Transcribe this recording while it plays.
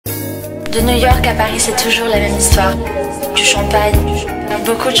De New York à Paris, c'est toujours la même histoire. Du champagne,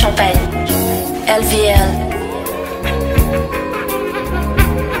 beaucoup de champagne. LVL.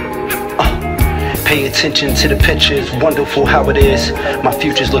 Pay attention to the pictures, wonderful how it is. My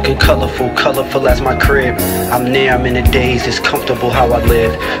future's looking colorful, colorful as my crib. I'm near, I'm in the days, it's comfortable how I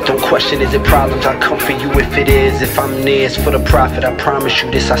live. Don't question, is it problems? I come for you if it is. If I'm near, it's for the profit, I promise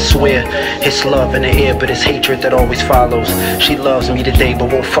you this, I swear. It's love in the air, but it's hatred that always follows. She loves me today,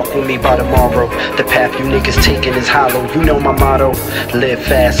 but won't fuck with me by tomorrow. The path you niggas taking is hollow, you know my motto. Live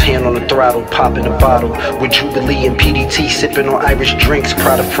fast, hand on the throttle, popping a bottle. With Jubilee and PDT, sipping on Irish drinks.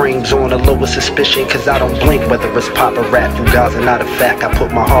 Prada frames on a lower suspicion, cause I don't blink. Whether it's pop or rap, you guys are not a fact, I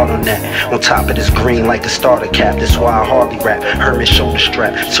put my heart on that. On top of this green like a starter cap, that's why I hardly rap. Hermit shoulder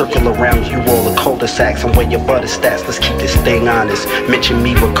strap, circle around you all the cul-de-sacs and where your butter stats. Let's keep this thing honest. Mention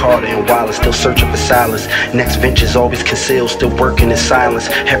me, Ricardo and Wallace, still searching for silence. Next ventures always concealed, still working in silence.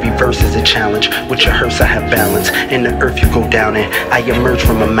 Every verse is a challenge, with your hearse I have balance. In the earth you go down in, I emerge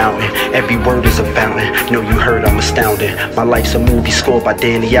from a mountain. Every word is a fountain, know you heard I'm astounding. My life's a movie scored by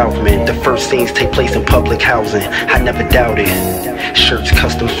Danny Elfman. The first scenes take place in public housing, I never doubted. Shirts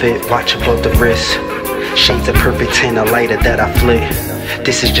custom fit, watch above the wrist. Shades of perfect tin, a lighter that I flit.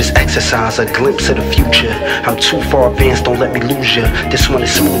 This is just exercise, a glimpse of the future. I'm too far advanced, don't let me lose ya. This one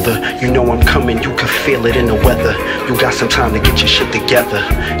is smoother, you know I'm coming, you can feel it in the weather. You got some time to get your shit together.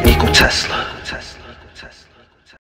 Neako Tesla.